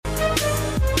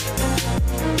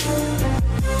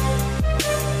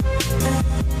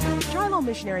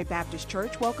Missionary Baptist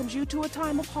Church welcomes you to a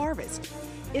time of harvest.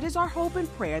 It is our hope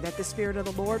and prayer that the Spirit of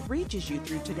the Lord reaches you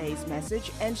through today's message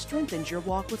and strengthens your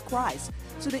walk with Christ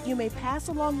so that you may pass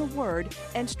along the word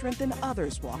and strengthen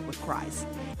others' walk with Christ.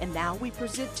 And now we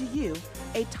present to you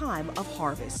a time of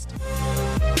harvest.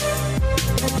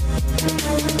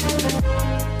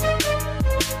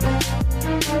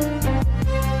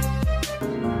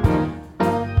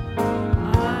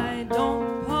 I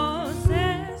don't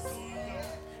possess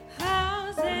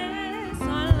houses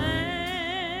or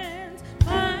lands,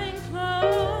 fine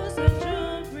clothes or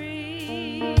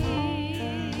jewelry,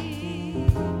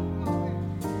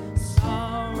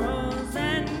 sorrows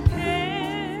and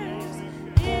cares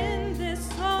in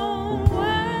this whole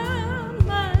world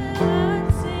my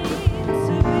heart seems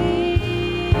to be.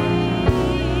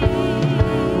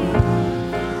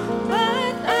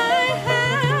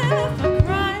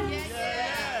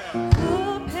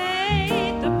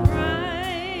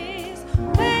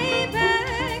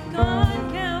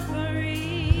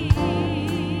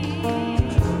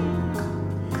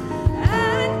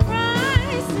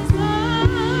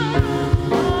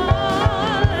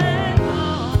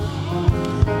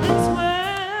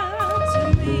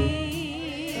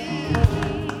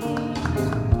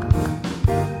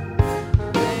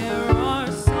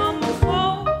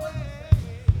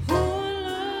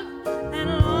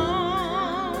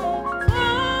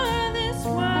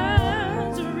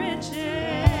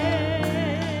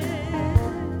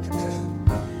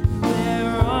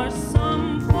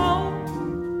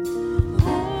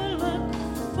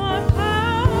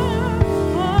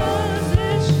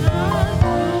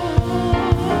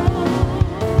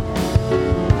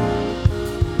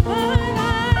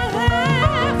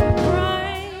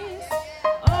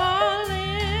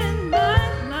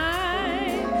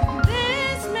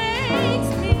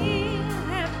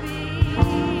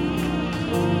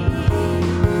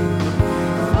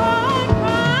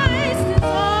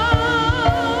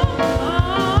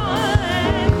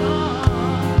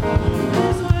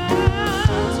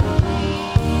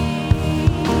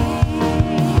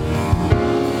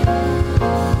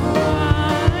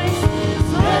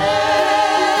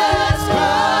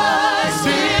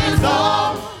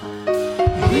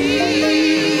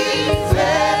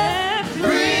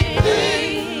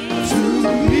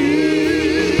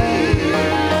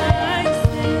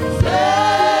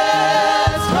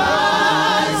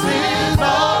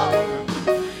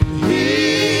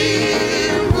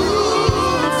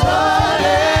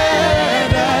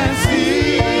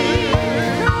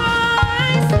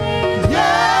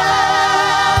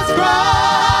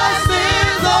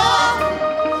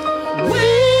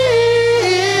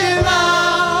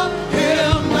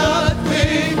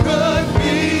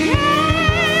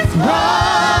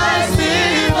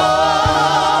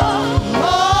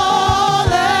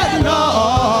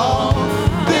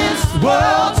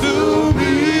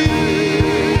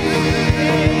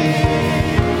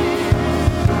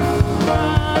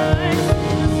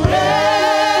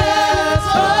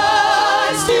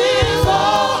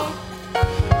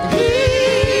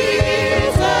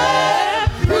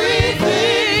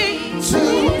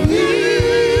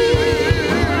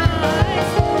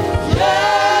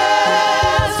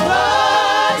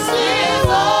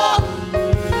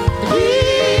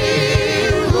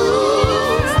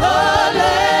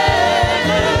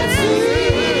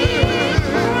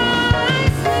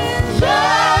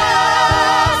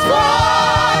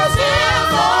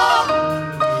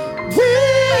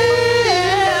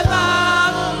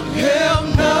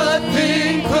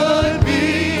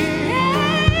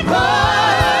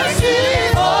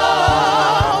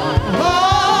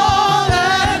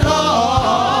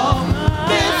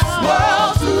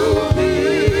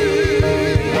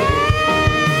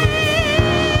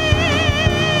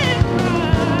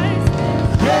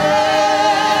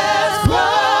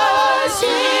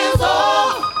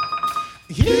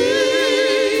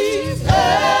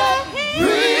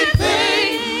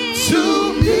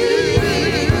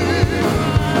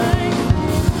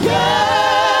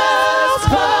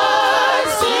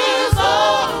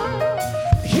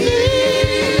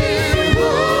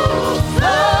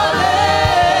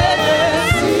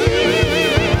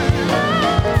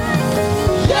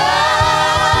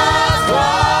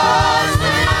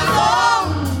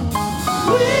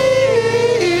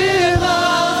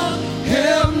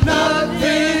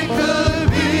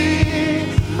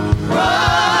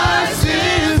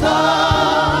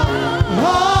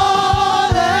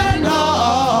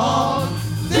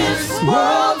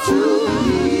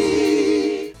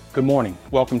 Good morning.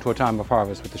 Welcome to A Time of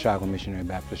Harvest with the Shiloh Missionary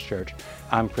Baptist Church.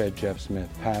 I'm Fred Jeff Smith,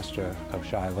 pastor of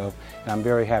Shiloh, and I'm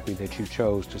very happy that you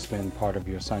chose to spend part of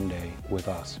your Sunday with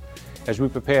us. As we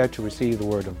prepare to receive the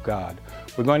Word of God,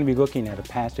 we're going to be looking at a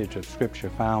passage of Scripture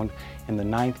found in the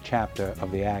 9th chapter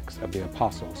of the Acts of the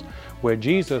Apostles, where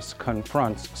Jesus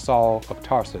confronts Saul of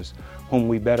Tarsus, whom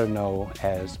we better know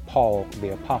as Paul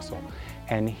the Apostle,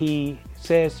 and he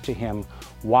says to him,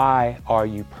 "Why are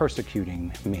you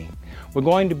persecuting me?" We're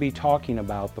going to be talking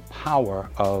about the power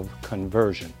of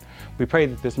conversion. We pray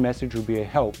that this message will be a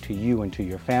help to you and to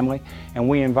your family, and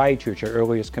we invite you at your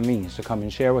earliest convenience to come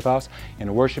and share with us in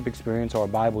a worship experience or a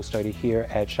Bible study here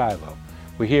at Shiloh.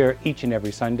 We're here each and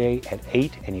every Sunday at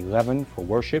 8 and 11 for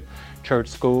worship. Church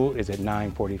school is at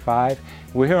 9:45.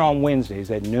 We're here on Wednesdays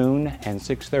at noon and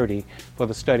 6:30 for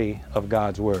the study of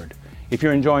God's Word. If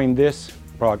you're enjoying this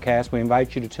broadcast, we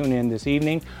invite you to tune in this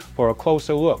evening for a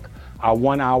closer look. Our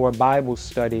 1-hour Bible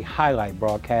study highlight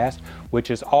broadcast, which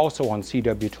is also on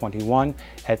CW21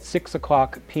 at 6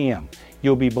 o'clock p.m.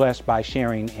 You'll be blessed by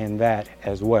sharing in that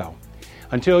as well.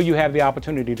 Until you have the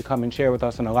opportunity to come and share with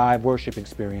us in a live worship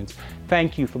experience,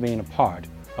 thank you for being a part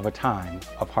of A Time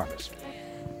of Harvest.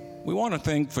 We want to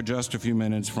think for just a few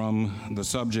minutes from the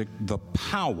subject, the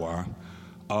power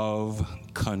of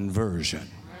conversion.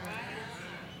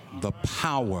 The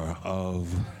power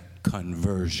of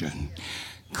conversion.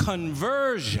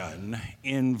 Conversion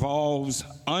involves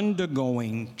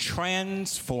undergoing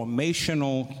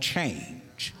transformational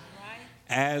change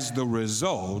as the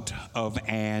result of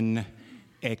an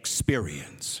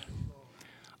experience.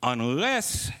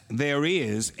 Unless there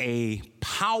is a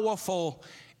powerful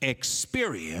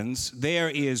experience, there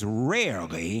is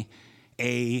rarely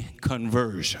a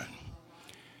conversion.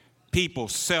 People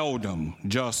seldom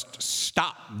just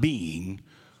stop being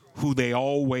who they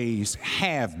always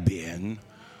have been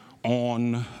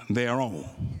on their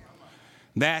own.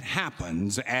 That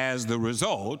happens as the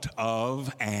result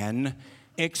of an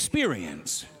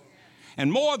experience. And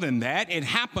more than that, it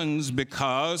happens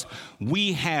because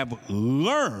we have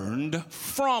learned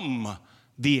from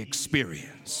the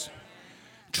experience.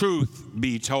 Truth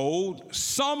be told,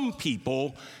 some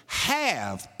people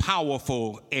have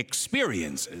powerful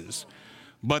experiences,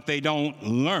 but they don't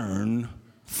learn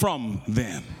from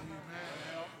them.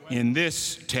 In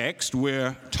this text,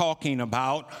 we're talking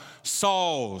about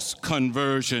Saul's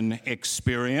conversion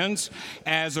experience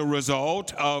as a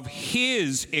result of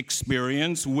his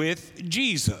experience with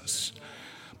Jesus.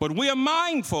 But we are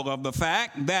mindful of the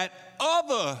fact that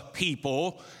other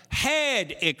people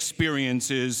had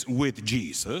experiences with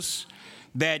Jesus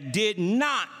that did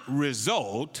not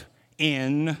result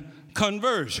in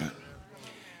conversion.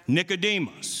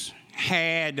 Nicodemus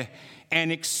had an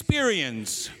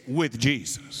experience with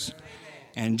Jesus.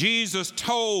 And Jesus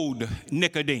told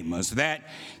Nicodemus that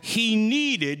he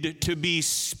needed to be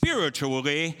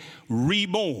spiritually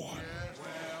reborn.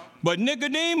 But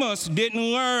Nicodemus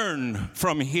didn't learn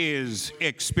from his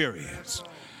experience.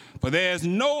 For there's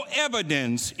no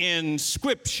evidence in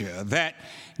Scripture that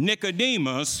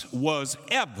Nicodemus was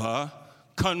ever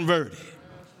converted.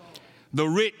 The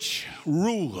rich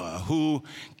ruler who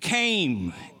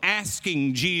came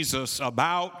asking Jesus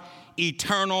about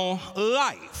eternal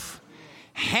life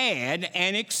had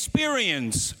an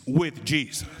experience with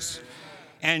Jesus.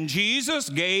 And Jesus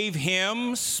gave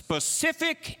him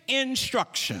specific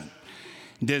instruction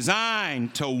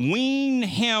designed to wean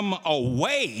him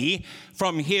away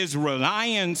from his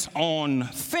reliance on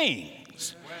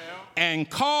things and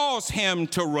cause him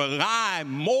to rely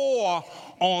more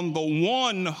on the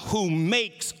one who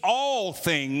makes all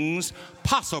things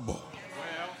possible.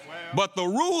 But the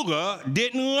ruler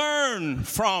didn't learn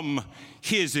from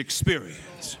his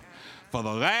experience. For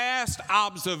the last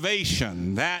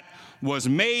observation that was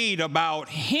made about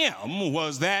him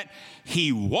was that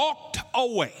he walked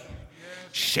away,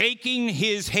 shaking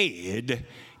his head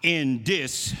in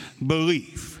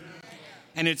disbelief.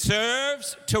 And it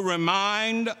serves to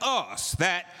remind us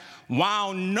that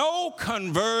while no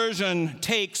conversion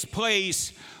takes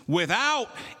place without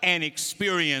an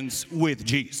experience with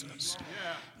Jesus,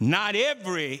 not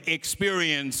every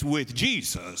experience with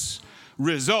Jesus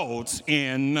results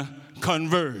in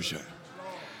conversion.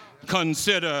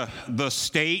 Consider the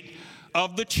state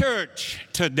of the church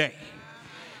today.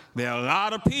 There are a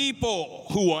lot of people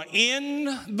who are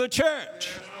in the church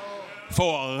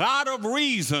for a lot of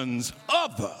reasons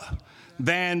other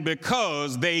than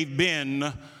because they've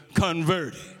been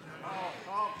converted.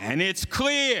 And it's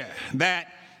clear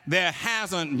that there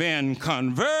hasn't been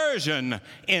conversion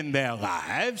in their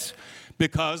lives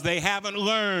because they haven't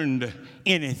learned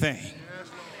anything.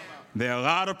 There are a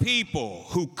lot of people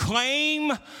who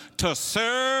claim to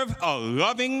serve a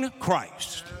loving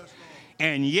Christ,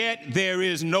 and yet there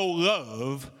is no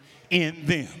love in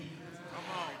them.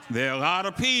 There are a lot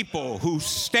of people who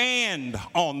stand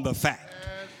on the fact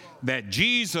that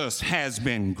Jesus has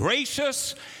been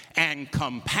gracious and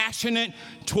compassionate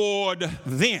toward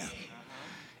them,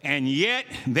 and yet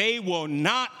they will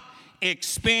not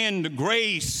expend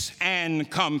grace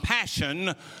and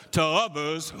compassion to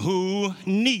others who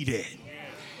need it.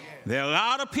 There are a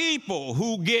lot of people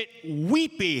who get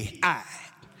weepy-eyed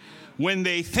when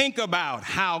they think about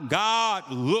how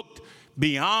God looked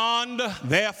beyond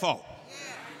their fault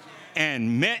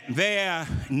and met their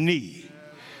need.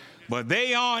 But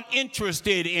they aren't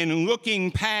interested in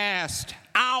looking past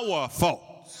our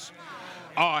faults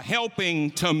or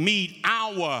helping to meet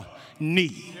our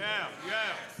need.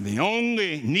 The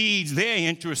only needs they're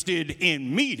interested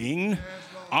in meeting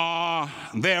are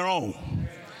their own.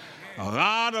 A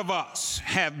lot of us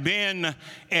have been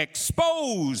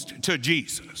exposed to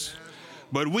Jesus,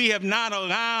 but we have not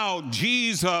allowed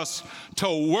Jesus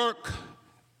to work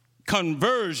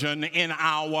conversion in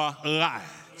our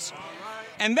lives.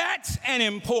 And that's an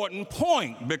important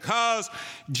point, because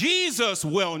Jesus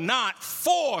will not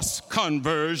force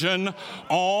conversion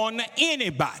on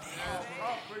anybody.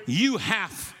 You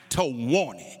have to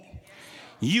want it.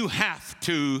 You have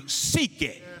to seek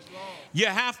it. You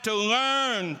have to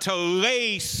learn to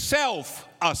lay self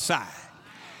aside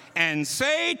and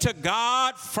say to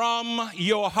God from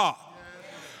your heart,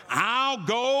 I'll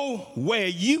go where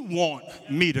you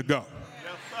want me to go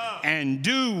and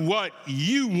do what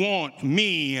you want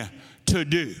me to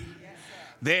do.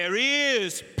 There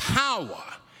is power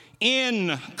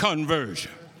in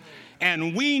conversion,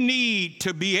 and we need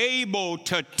to be able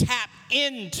to tap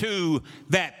into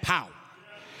that power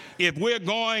if we're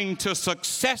going to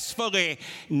successfully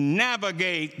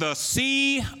navigate the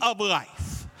sea of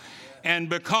life and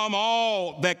become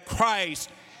all that Christ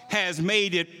has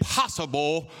made it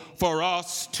possible for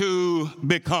us to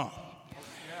become.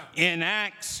 In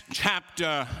Acts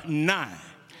chapter 9,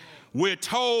 we're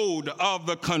told of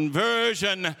the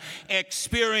conversion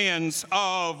experience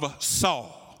of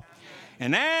Saul.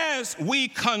 And as we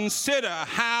consider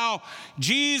how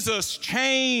Jesus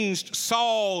changed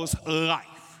Saul's life,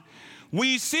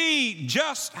 we see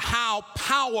just how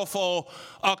powerful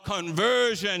a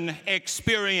conversion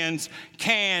experience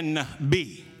can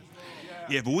be.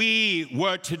 If we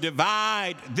were to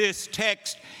divide this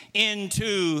text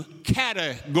into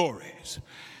categories,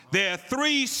 there are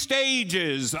 3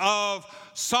 stages of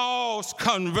Saul's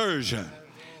conversion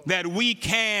that we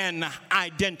can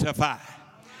identify.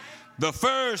 The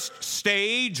first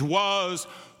stage was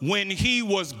when he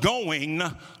was going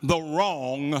the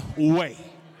wrong way.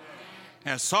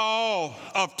 As Saul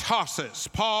of Tarsus,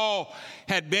 Paul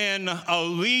had been a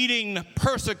leading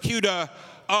persecutor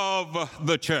of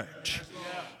the church.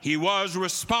 He was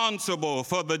responsible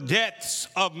for the deaths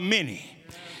of many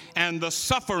and the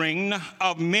suffering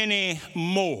of many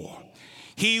more.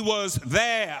 He was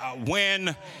there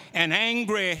when an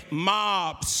angry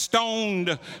mob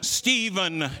stoned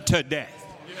Stephen to death.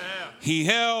 He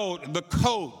held the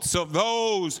coats of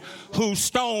those who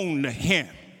stoned him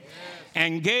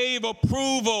and gave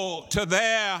approval to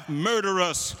their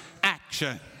murderous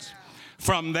actions.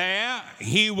 From there,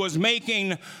 he was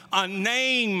making a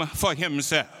name for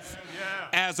himself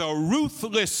as a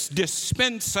ruthless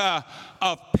dispenser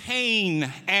of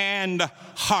pain and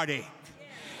heartache.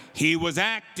 He was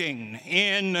acting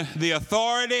in the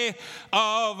authority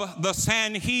of the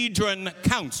Sanhedrin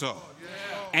Council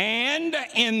and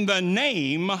in the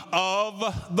name of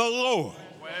the Lord.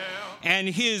 And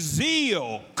his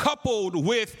zeal, coupled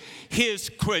with his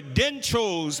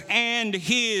credentials and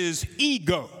his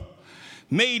ego,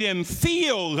 made him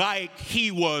feel like he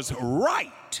was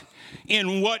right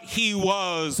in what he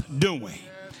was doing.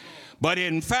 But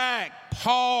in fact,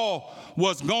 Paul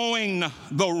was going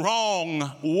the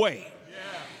wrong way.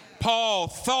 Paul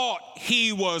thought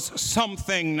he was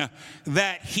something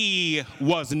that he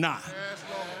was not.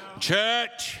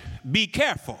 Church, be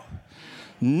careful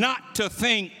not to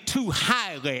think too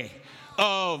highly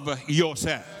of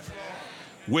yourself.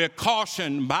 We're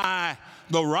cautioned by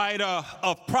the writer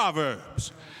of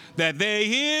Proverbs that there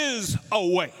is a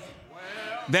way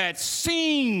that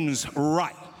seems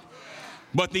right,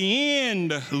 but the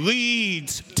end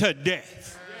leads to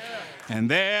death. And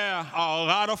there are a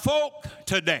lot of folk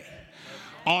today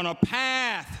on a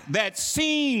path that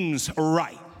seems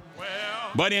right,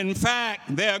 but in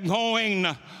fact they're going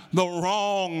the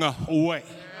wrong way.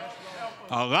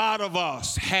 A lot of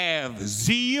us have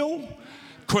zeal,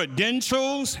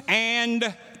 credentials,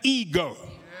 and ego.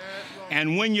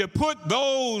 And when you put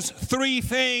those three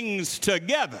things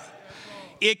together,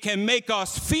 it can make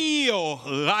us feel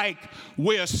like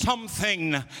we're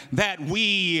something that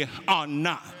we are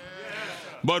not.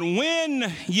 But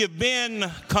when you've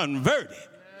been converted,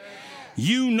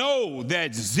 you know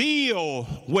that zeal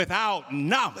without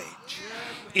knowledge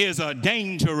is a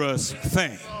dangerous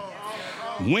thing.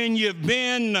 When you've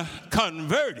been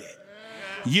converted,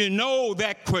 you know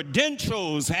that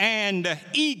credentials and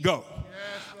ego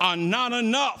are not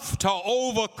enough to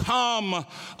overcome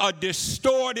a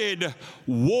distorted,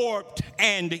 warped,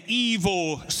 and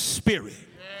evil spirit.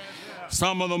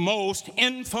 Some of the most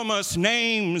infamous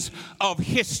names of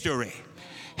history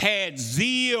had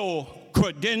zeal,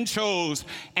 credentials,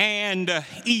 and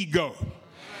ego,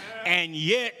 and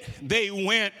yet they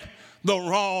went the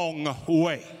wrong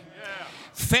way.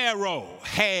 Pharaoh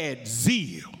had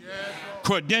zeal,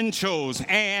 credentials,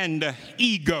 and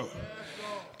ego,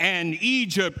 and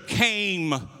Egypt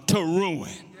came to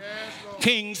ruin.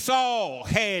 King Saul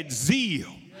had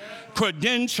zeal,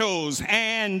 credentials,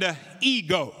 and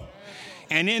ego,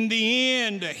 and in the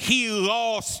end, he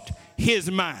lost his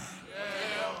mind.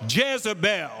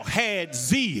 Jezebel had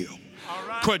zeal,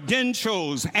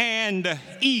 credentials, and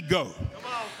ego,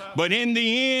 but in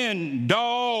the end,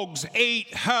 dogs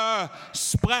ate her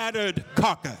splattered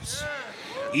carcass.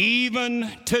 Even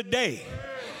today,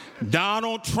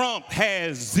 Donald Trump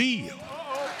has zeal,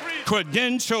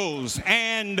 credentials,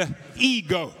 and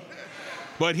ego,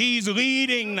 but he's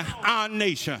leading our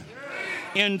nation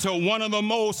into one of the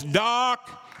most dark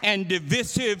and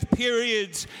divisive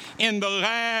periods in the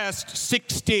last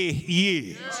 60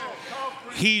 years.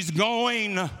 He's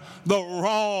going the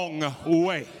wrong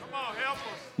way.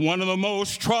 One of the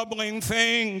most troubling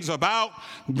things about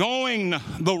going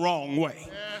the wrong way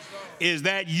is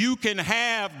that you can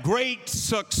have great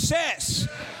success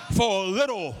for a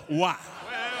little while,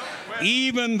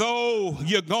 even though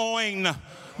you're going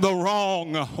the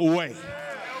wrong way.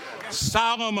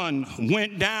 Solomon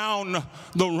went down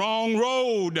the wrong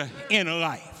road in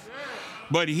life,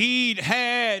 but he'd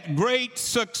had great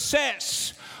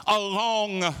success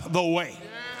along the way.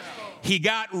 He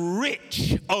got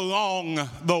rich along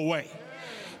the way.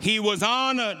 He was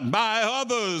honored by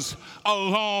others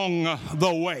along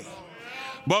the way.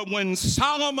 But when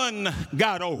Solomon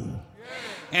got old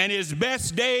and his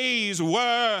best days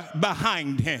were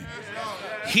behind him,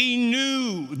 he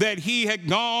knew that he had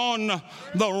gone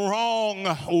the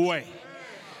wrong way.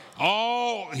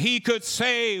 All he could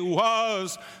say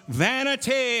was,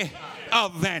 vanity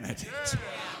of vanities.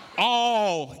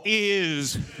 All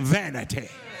is vanity.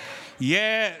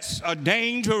 Yes, a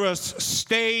dangerous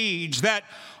stage that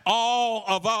all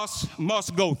of us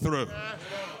must go through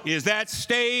is that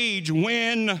stage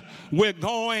when we're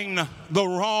going the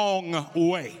wrong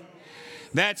way.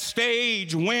 That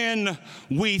stage when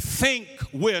we think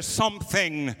we're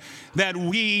something that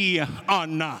we are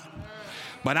not.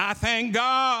 But I thank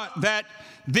God that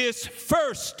this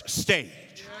first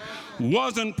stage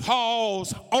wasn't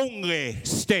Paul's only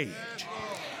stage.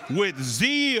 With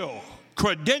zeal,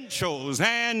 credentials,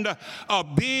 and a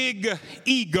big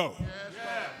ego,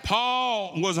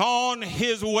 Paul was on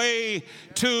his way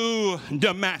to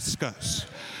Damascus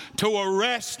to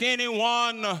arrest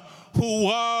anyone who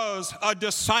was a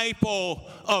disciple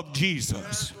of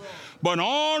Jesus. But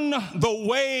on the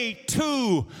way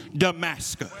to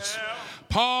Damascus,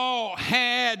 Paul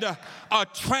had a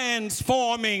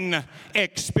transforming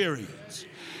experience.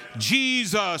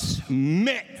 Jesus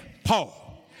met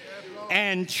Paul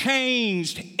and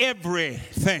changed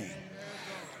everything.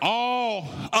 All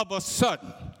of a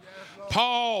sudden,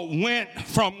 Paul went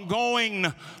from going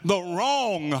the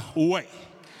wrong way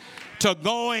to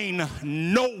going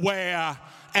nowhere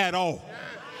at all.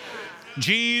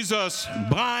 Jesus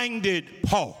blinded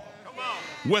Paul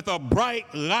with a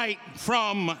bright light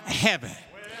from heaven.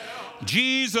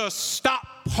 Jesus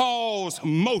stopped Paul's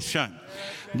motion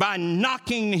by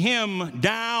knocking him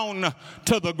down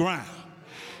to the ground.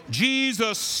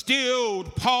 Jesus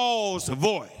stilled Paul's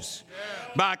voice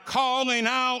by calling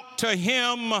out to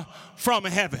him from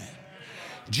heaven.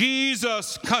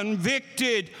 Jesus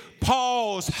convicted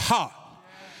Paul's heart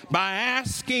by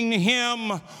asking him,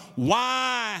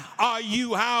 "Why are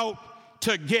you out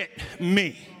to get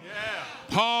me?"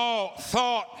 Paul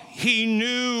thought he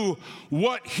knew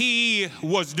what he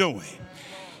was doing.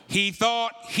 He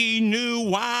thought he knew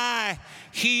why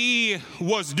he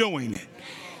was doing it.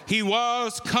 He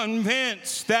was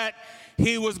convinced that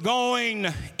he was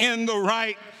going in the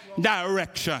right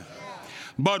direction.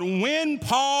 But when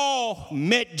Paul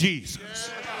met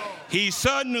Jesus, he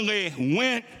suddenly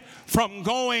went from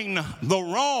going the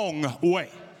wrong way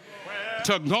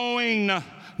to going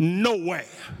nowhere.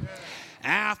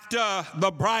 After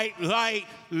the bright light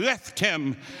left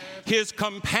him, his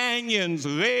companions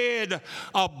led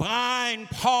a blind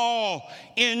Paul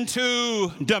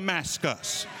into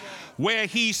Damascus, where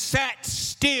he sat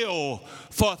still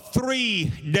for 3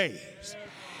 days.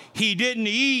 He didn't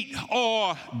eat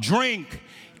or drink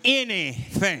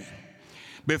anything.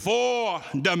 Before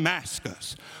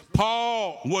Damascus,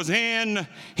 Paul was in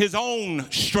his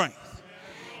own strength.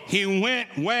 He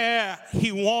went where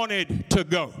he wanted to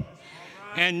go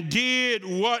and did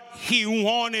what he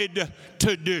wanted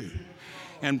to do.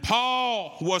 And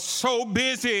Paul was so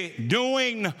busy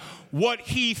doing what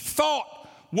he thought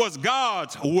was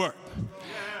God's work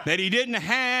that he didn't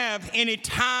have any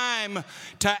time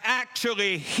to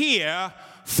actually hear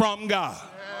from God.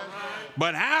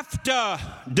 But after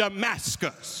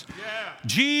Damascus,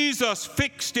 Jesus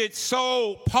fixed it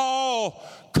so Paul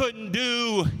couldn't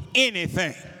do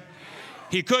anything.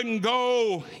 He couldn't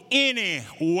go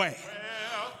anywhere.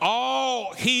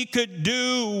 All he could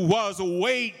do was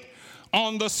wait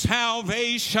on the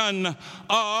salvation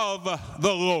of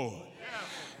the Lord.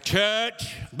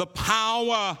 Church, the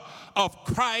power of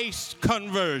Christ's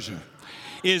conversion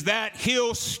is that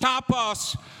he'll stop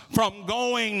us from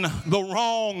going the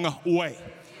wrong way,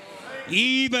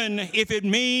 even if it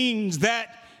means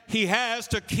that he has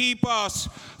to keep us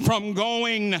from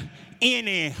going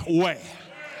anywhere.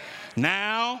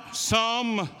 Now,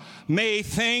 some may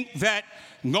think that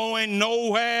going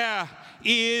nowhere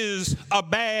is a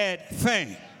bad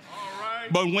thing.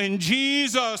 But when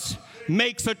Jesus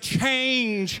makes a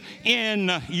change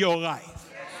in your life,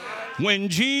 when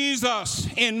Jesus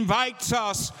invites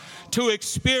us to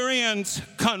experience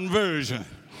conversion,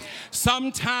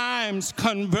 sometimes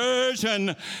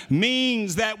conversion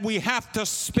means that we have to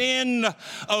spend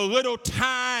a little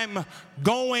time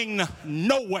going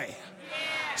nowhere,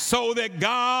 so that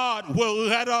God will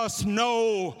let us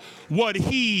know what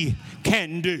he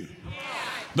can do.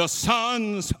 The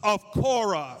sons of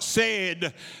Korah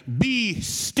said, "Be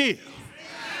still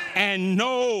and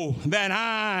know that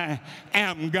I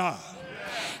am God."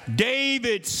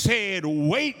 David said,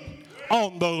 "Wait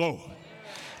on the Lord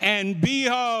and be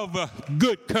of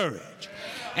good courage,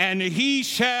 and he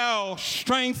shall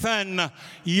strengthen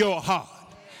your heart."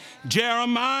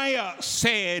 Jeremiah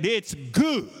said, "It's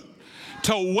good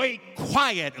to wait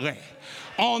quietly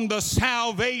on the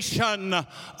salvation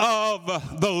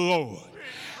of the Lord."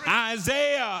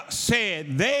 Isaiah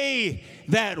said, "They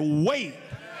that wait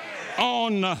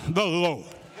on the Lord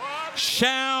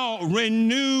shall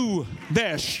renew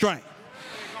their strength.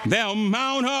 They'll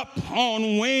mount up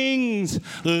on wings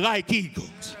like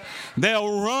eagles.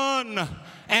 They'll run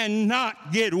and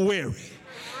not get weary,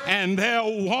 and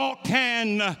they'll walk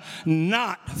and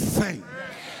not faint."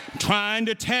 Trying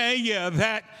to tell you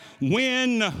that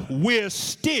when we're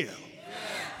still,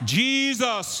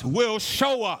 Jesus will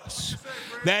show us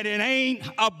that it ain't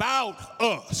about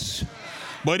us,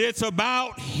 but it's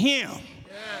about him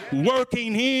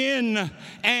working in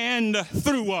and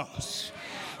through us.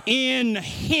 In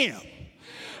him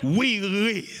we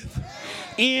live.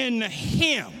 In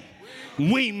him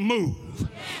we move.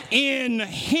 In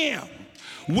him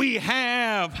we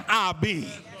have our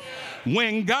being.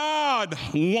 When God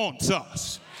wants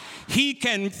us, he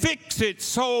can fix it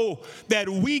so that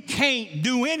we can't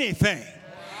do anything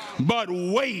but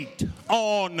wait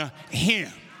on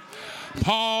him.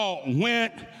 Paul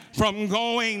went from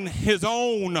going his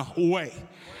own way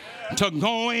to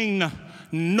going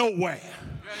nowhere.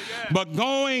 But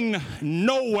going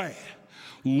nowhere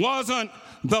wasn't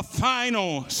the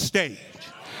final stage.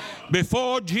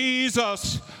 Before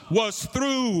Jesus was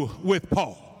through with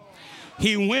Paul,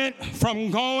 he went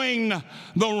from going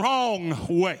the wrong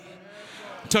way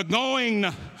to going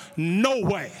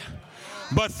nowhere,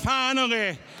 but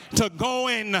finally to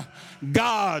going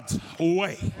God's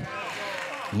way.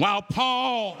 While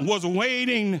Paul was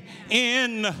waiting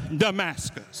in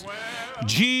Damascus,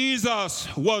 Jesus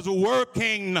was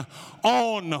working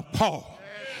on Paul.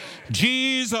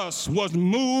 Jesus was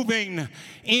moving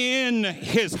in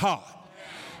his heart.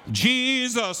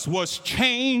 Jesus was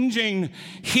changing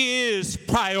his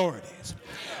priorities.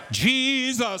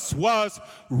 Jesus was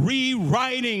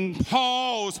rewriting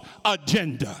Paul's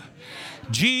agenda.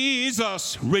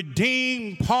 Jesus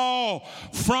redeemed Paul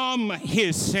from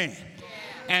his sin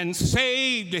and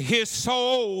saved his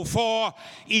soul for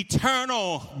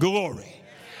eternal glory.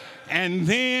 And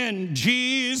then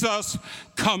Jesus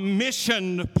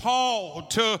commissioned Paul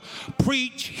to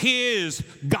preach his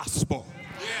gospel.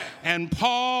 And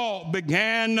Paul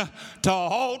began to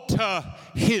alter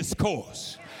his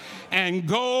course and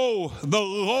go the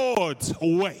Lord's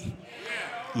way.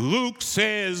 Luke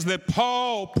says that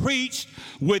Paul preached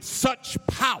with such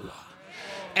power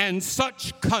and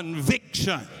such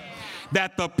conviction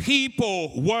that the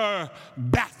people were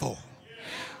baffled.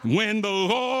 When the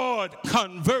Lord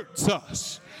converts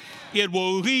us, it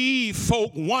will leave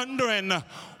folk wondering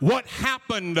what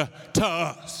happened to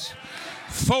us.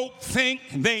 Folk think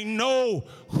they know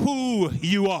who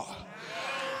you are,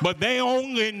 but they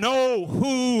only know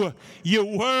who you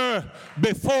were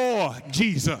before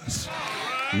Jesus.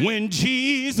 When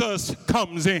Jesus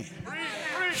comes in,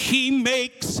 he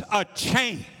makes a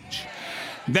change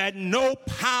that no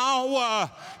power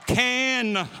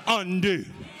can undo.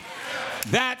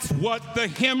 That's what the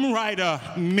hymn writer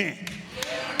meant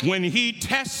when he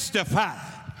testified,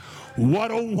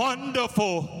 what a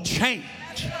wonderful change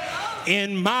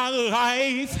in my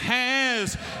life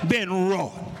has been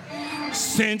wrought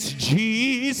since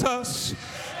Jesus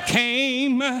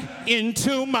came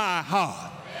into my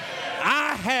heart.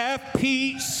 I have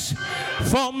peace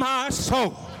for my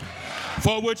soul,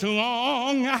 for which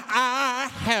long I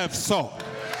have sought.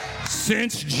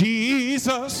 Since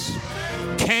Jesus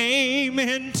came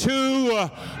into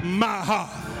my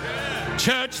heart.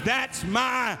 Church, that's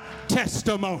my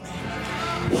testimony.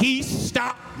 He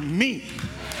stopped me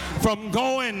from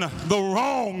going the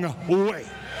wrong way,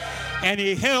 and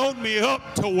he held me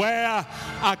up to where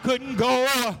I couldn't go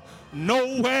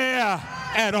nowhere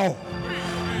at all.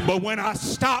 But when I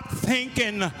stopped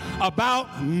thinking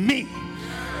about me,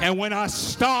 and when I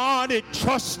started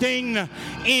trusting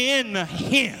in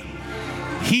him,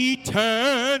 he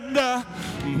turned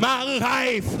my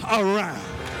life around.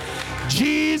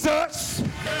 Jesus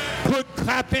put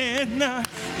clapping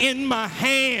in my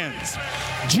hands.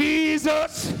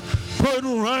 Jesus put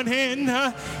running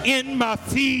in my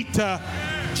feet.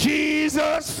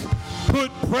 Jesus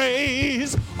put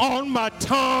praise on my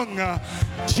tongue.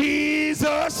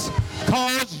 Jesus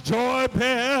caused joy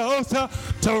bells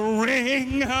to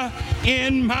ring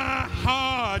in my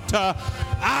heart.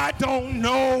 I don't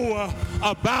know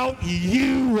about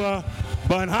you,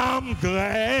 but I'm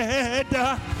glad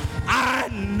I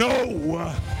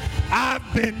know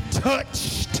I've been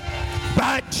touched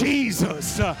by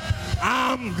Jesus.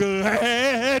 I'm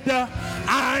glad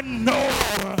I know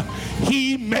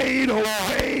he made a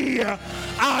way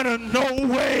out of no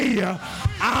way.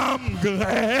 I'm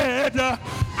glad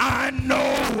I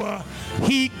know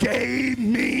he gave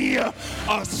me a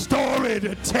story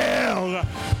to tell.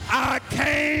 I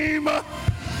came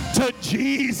to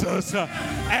Jesus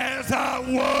as I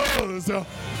was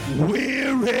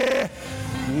weary,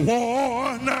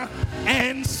 worn,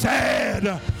 and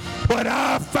sad, but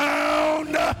I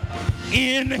found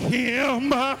in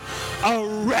him a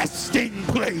resting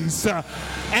place,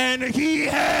 and he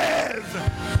has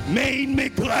made me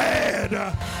glad.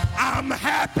 I'm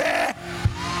happy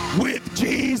with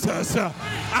Jesus.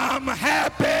 I'm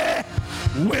happy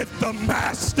with the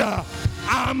Master.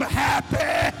 I'm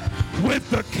happy with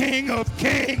the King of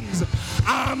Kings.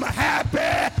 I'm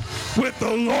happy with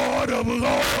the Lord of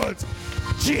Lords.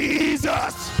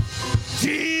 Jesus,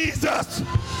 Jesus,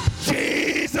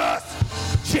 Jesus,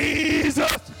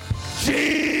 Jesus,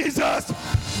 Jesus.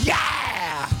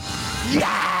 Yeah,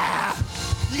 yeah,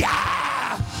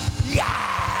 yeah,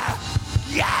 yeah,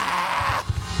 yeah,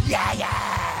 yeah,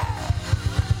 yeah.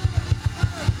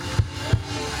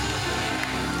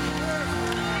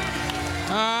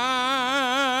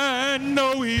 I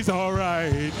know he's all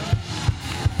right.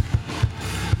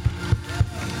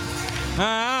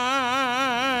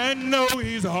 I know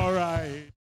he's all right.